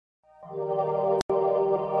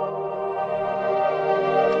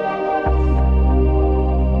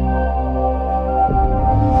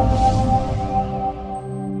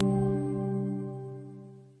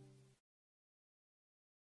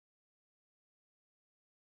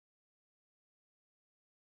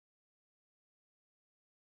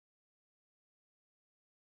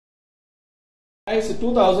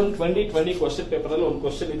2020 question paper ಅಲ್ಲಿ ಒಂದು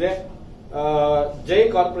question ಇದೆ. J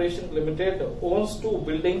Corporation Limited owns two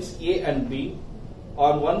buildings A and B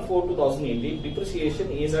on 1/4/2018. Depreciation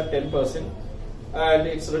is at 10%, and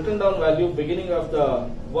its written down value beginning of the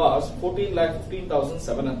was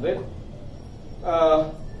 14,15,700.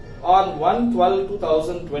 On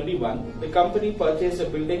 1/12/2021, the company purchased a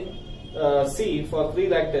building C for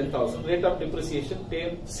 3,10,000. Rate of depreciation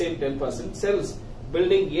same 10%. Sells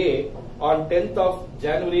building A on 10th of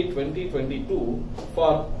January 2022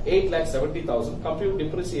 for 8,70,000. Compute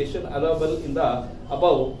depreciation allowable in the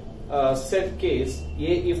above said case.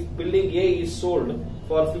 If building A is sold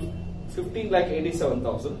for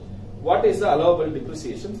 15,87,000, what is the allowable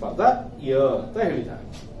depreciation for the year ಅಂತ ಹೇಳಿದ್ದಾರೆ.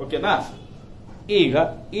 ಓಕೆನಾ? ಈಗ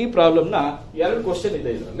ಈ problem ನ ಎರಡು question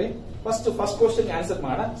ಇದೆ ಇದರಲ್ಲಿ. First question answer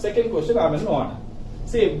ಮಾಡೋಣ, ಸೆಕೆಂಡ್ ಕ್ವಶನ್ ಆಮೇಲೆ ನೋಡೋಣ.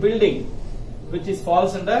 C building which is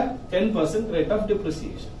falls under 10% rate of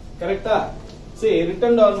depreciation. Correct? Say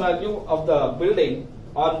written down value of the building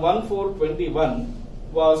on 1/4/21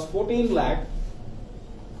 was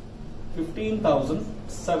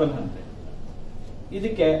 14,15,700.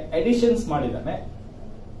 ಇದಕ್ಕೆ ಅಡಿಷನ್ಸ್ ಮಾಡಿದಾನೆ.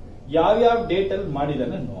 ಯಾವ್ಯಾವ ಡೇಟ್ ಅಲ್ಲಿ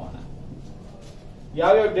ಮಾಡಿದಾನೆ ನೋಡೋಣ.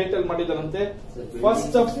 ಯಾವ್ಯಾವ ಡೇಟ್ ಅಲ್ಲಿ ಮಾಡಿದಾನಂತೆ?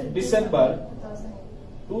 1st of December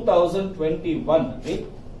 2021 ಅಲ್ಲಿ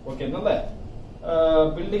ಓಕೆನಲ್ಲ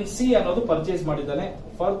ಬಿಲ್ಡಿಂಗ್ ಸಿ ಅನ್ನೋದು ಪರ್ಚೇಸ್ ಮಾಡಿದ್ದಾನೆ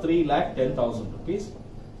for 3,10,000 rupees,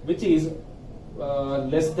 which is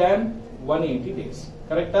less than 180 days.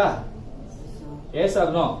 ಕರೆಕ್ಟಾ? S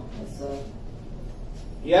R no?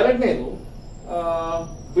 ಎರಡನೇದು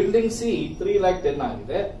ಬಿಲ್ಡಿಂಗ್ ಸಿ 3,10,000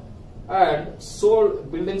 ಆಗಿದೆ ಅಂಡ್ ಸೋಲ್ಡ್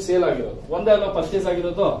ಬಿಲ್ಡಿಂಗ್ ಸೇಲ್ ಆಗಿರೋದು ಒಂದೇ ಅಲ್ಲ ಪರ್ಚೇಸ್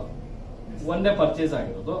ಆಗಿರೋದು, ಒಂದೇ ಪರ್ಚೇಸ್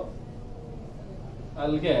ಆಗಿರೋದು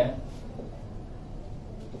ಅಲ್ಲಿಗೆ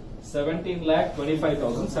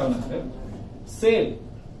 17,25,700. ಸೇಲ್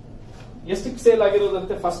ಎಷ್ಟಕ್ಕೆ ಸೇಲ್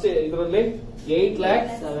ಆಗಿರೋದಂತೆ? ಫಸ್ಟ್ ಇದರಲ್ಲಿ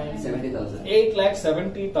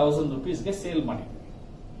 8,70,000 rupeesಗೆ ಸೇಲ್ ಮಾಡಿ.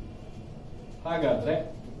 ಹಾಗಾದ್ರೆ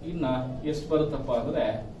ಇನ್ನ ಎಷ್ಟು ಬರುತ್ತಪ್ಪ ಅಂದ್ರೆ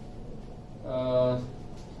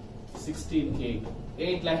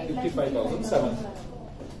 8,55,700.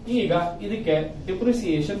 ಈಗ ಇದಕ್ಕೆ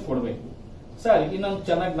ಡಿಪ್ರಿಸಿಯೇಷನ್ ಕೊಡಬೇಕು. ಸರ್ ಇನ್ನೊಂದು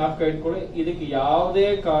ಚೆನ್ನಾಗಿ ಜ್ಞಾಪಕ ಇಟ್ಕೊಳ್ಳಿ, ಇದಕ್ಕೆ ಯಾವುದೇ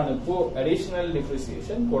ಕಾರಣಕ್ಕೂ ಅಡಿಷನಲ್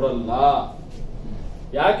ಡಿಪ್ರಿಸಿಯೇಷನ್ ಕೊಡಲ್ಲ.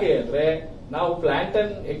 ಯಾಕೆ ಅಂದ್ರೆ ನಾವು ಪ್ಲಾಂಟ್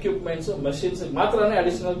ಅಂಡ್ ಎಕ್ವಿಪ್ಮೆಂಟ್ಸ್ ಮಷಿನ್ಸ್ ಮಾತ್ರನೇ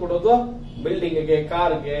ಅಡಿಷನಲ್ ಕೊಡೋದು, ಬಿಲ್ಡಿಂಗ್ ಗೆ,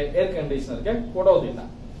 ಕಾರ್ಗೆ, ಏರ್ ಕಂಡೀಷನರ್ಗೆ ಕೊಡೋದಿಲ್ಲ.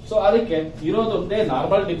 ಸೊ ಅದಕ್ಕೆ ಇರೋದೊಂದೇ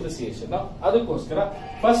ನಾರ್ಮಲ್ ಡಿಪ್ರಿಸಿಯೇಷನ್. ಅದಕ್ಕೋಸ್ಕರ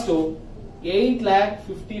ಫಸ್ಟ್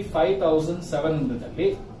 8,55,700 ಅಲ್ಲಿ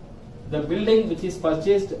the building which is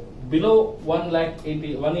purchased below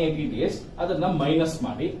 180 days ಅದನ್ನ ಮೈನಸ್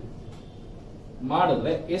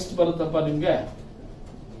ಮಾಡಿದ್ರೆ ಎಷ್ಟು ಬರುತ್ತಪ್ಪ ನಿಮ್ಗೆ?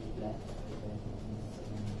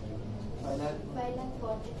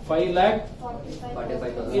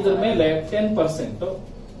 5,45,000. ಇದ್ರ ಮೇಲೆ 10%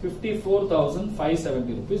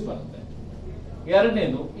 54,570 rupees ಬರುತ್ತೆ.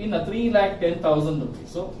 ಎರಡನೇದು ಇನ್ನು 3,10,000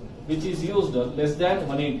 rupees which is used less than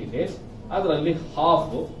 180 days. ಅದರಲ್ಲಿ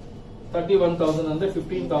ಹಾಫ್ 31,000 ಅಂದ್ರೆ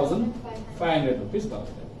 15,500 rupees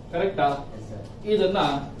ಬರುತ್ತೆ. ಕರೆಕ್ಟಾ? ಇದನ್ನ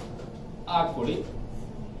ಹಾಕೊಳ್ಳಿ.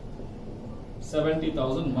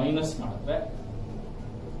 70,000 ಮೈನಸ್ ಮಾಡಿದ್ರೆ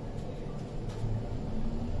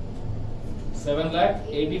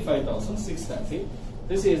 7,85,630.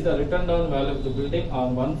 This is the written down value of the building on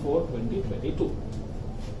 1/4/2022.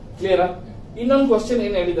 Clear? ಇನ್ನೊಂದು ಕ್ವಶನ್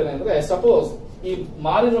ಏನ್ ಹೇಳಿದಾರೆ ಅಂದ್ರೆ, ಸಪೋಸ್ ಈ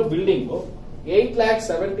ಮಾರಿರೋ ಬಿಲ್ಡಿಂಗ್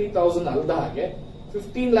 8,70,000 ಅಲ್ಲದ ಹಾಗೆ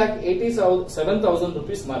 15,87,000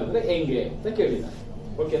 rupees ಮಾರಿದ್ರೆ ಹೆಂಗೆ ಅಂತ ಕೇಳಿದ್ದಾರೆ.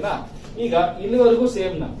 ಓಕೆನಾ? ಈಗ ಇಲ್ಲಿವರೆಗೂ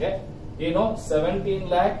ಸೇಮ್ ನಮ್ಗೆ ಏನು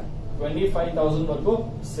 17,25,000 ವರೆಗೂ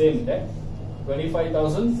ಸೇಮ್ ಇದೆ,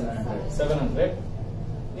 25,700.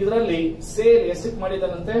 ಇದರಲ್ಲಿ ಸೇಲ್ ಎಷ್ಟಕ್ಕೆ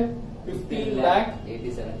ಮಾಡಿದಾನಂತೆ?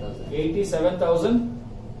 15,87,000.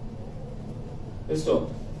 ಎಷ್ಟು?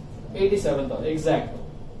 87,000 ಎಕ್ಸಾಕ್ಟ್.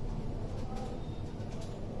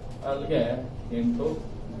 ಅಲ್ಲಿಗೆ 8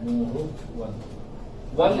 3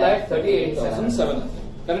 1,38,700.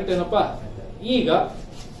 ಕರೆಕ್ಟ್ ಏನಪ್ಪ? ಈಗ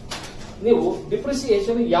ನೀವು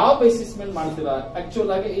ಡಿಪ್ರಿಸಿಯೇಷನ್ ಯಾವ ಬೇಸಿಸ್ ಮೇಲೆ ಮಾಡ್ತೀರಾ?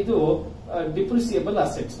 ಆಕ್ಚುಲ್ ಆಗಿ ಇದು ಡಿಪ್ರಿಸಿಯೇಬಲ್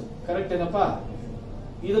ಅಸೆಟ್ಸ್. ಕರೆಕ್ಟ್ ಏನಪ್ಪಾ?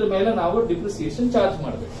 ಇದ್ರ ಮೇಲೆ ನಾವು ಡಿಪ್ರಿಸಿಯೇಷನ್ ಚಾರ್ಜ್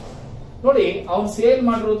ಮಾಡಬೇಕು. ನೋಡಿ, ಅವ್ನು ಸೇಲ್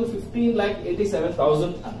ಮಾಡಿರೋದು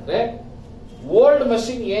 15,87,000 ಅಂದ್ರೆ ಓಲ್ಡ್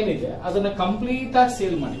ಮಷಿನ್ ಏನಿದೆ ಅದನ್ನ ಕಂಪ್ಲೀಟ್ ಆಗಿ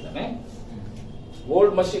ಸೇಲ್ ಮಾಡಿದ್ದಾನೆ.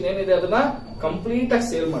 ಓಲ್ಡ್ ಮಷಿನ್ ಏನಿದೆ ಅದನ್ನ ಕಂಪ್ಲೀಟ್ ಆಗಿ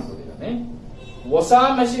ಸೇಲ್ ಮಾಡ್ಬಿಟ್ಟಿದ್ದಾನೆ. ಹೊಸ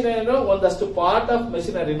ಮಷಿನ್ ಏನೋ ಒಂದಷ್ಟು ಪಾರ್ಟ್ ಆಫ್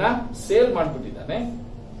ಮಷಿನರಿನ ಸೇಲ್ ಮಾಡ್ಬಿಟ್ಟಿದ್ದಾನೆ.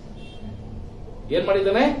 ಏನ್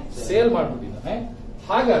ಮಾಡಿದ್ದಾನೆ? ಸೇಲ್ ಮಾಡ್ಬಿಟ್ಟಿದ್ದಾನೆ.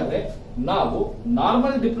 ಹಾಗಾದ್ರೆ ನಾವು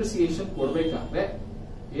ನಾರ್ಮಲ್ ಡಿಪ್ರಿಸಿಯೇಷನ್ ಕೊಡ್ಬೇಕಾದ್ರೆ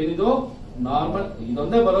ಏನಿದು ನಾರ್ಮಲ್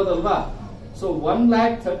ಇದೊಂದೇ ಬರೋದಲ್ವಾ? ಸೊ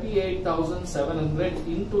 1,38,700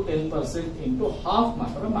 ಇಂಟು 10% ಇಂಟು ಹಾಫ್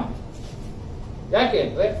ಮಾತ್ರ ಮಾಡಿ. ಯಾಕೆ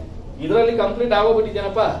ಅಂದ್ರೆ ಇದರಲ್ಲಿ ಕಂಪ್ಲೀಟ್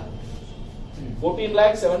ಆಗೋಗ್ಬಿಟ್ಟಿದ್ದೇನಪ್ಪ,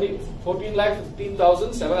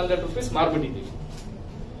 14,15,700 rupees ಮಾರ್ಬಿಟ್ಟಿದ್ದೀವಿ.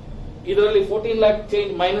 ಇದರಲ್ಲಿ 14 lakh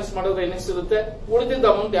ಚೇಂಜ್ ಮೈನಸ್ ಮಾಡಿದ್ರೆ ಏನಿರುತ್ತೆ? ಉಳಿದಿದ್ದ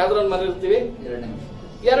ಅಮೌಂಟ್ ಯಾವ್ದ್ರಲ್ಲಿ ಮಾರಿರ್ತೀವಿ?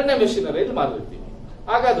 ಎರಡನೇ ಮೆಷಿನರಿಯಲ್ಲಿ ಮಾರಿರ್ತೀವಿ.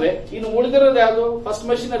 ಹಾಗಾದ್ರೆ ಇನ್ನು ಉಳಿದಿರೋದು ಯಾವುದು? ಫಸ್ಟ್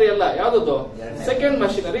ಮೆಷಿನರಿ ಅಲ್ಲ, ಯಾವ್ದು? ಸೆಕೆಂಡ್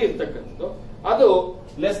ಮೆಷಿನರಿ ಇರ್ತಕ್ಕಂಥದ್ದು. ಅದು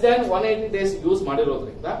ಲೆಸ್ ದ್ಯಾನ್ 180 ಡೇಸ್ ಯೂಸ್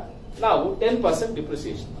ಮಾಡಿರೋದ್ರಿಂದ ನಾವು 10%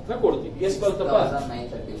 ಡಿಪ್ರಿಸಿಯೇಷನ್ ಅಂತ ಕೊಡ್ತೀವಿ. ಎಷ್ಟು ಬರುತ್ತಪ್ಪ?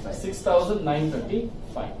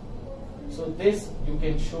 6,935. So this you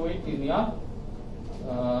can show it in your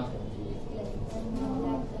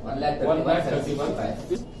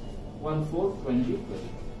 1,31,14,20.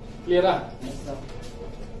 ಕ್ಲಿಯರಾ?